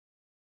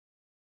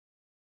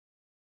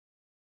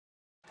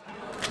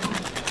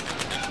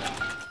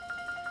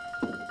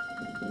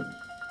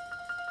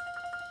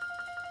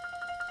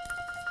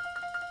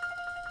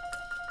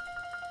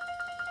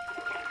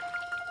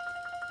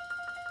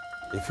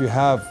If you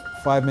have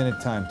 5-minute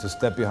time to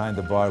step behind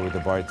the bar with the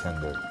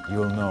bartender,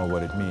 you'll know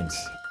what it means.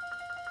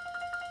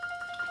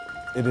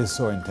 It is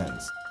so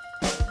intense.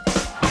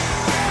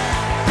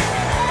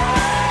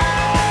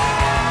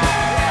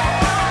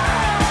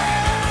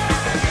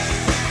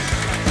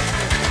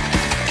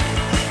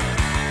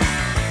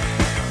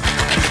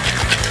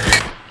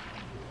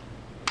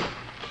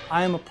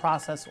 I am a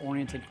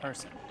process-oriented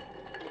person.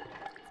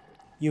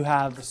 You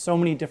have so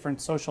many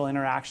different social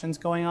interactions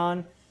going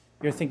on.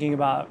 You're thinking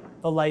about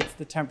the lights,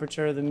 the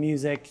temperature, the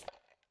music.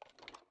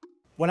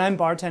 When I'm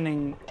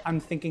bartending,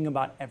 I'm thinking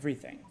about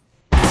everything.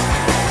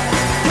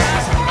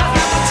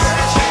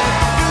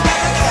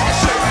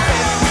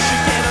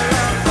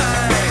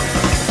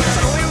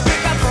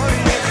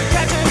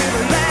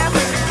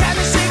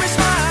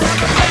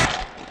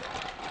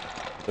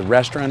 The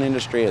restaurant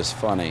industry is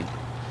funny.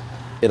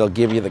 It'll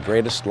give you the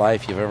greatest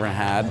life you've ever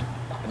had,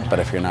 but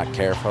if you're not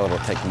careful, it'll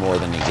take more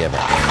than you give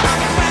it.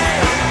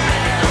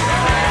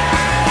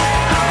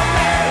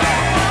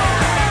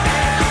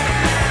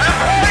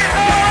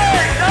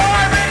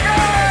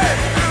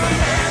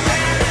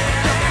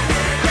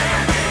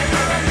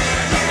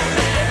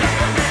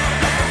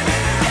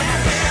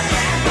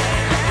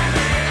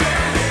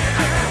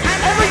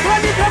 Every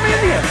time you come in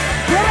here,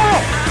 get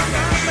off!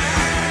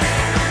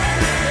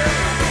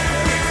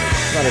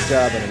 It's not a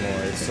job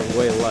anymore, it's a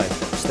way of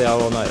life. I stay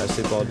out all night, I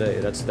sleep all day.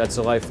 That's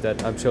the life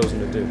that I've chosen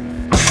to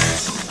do.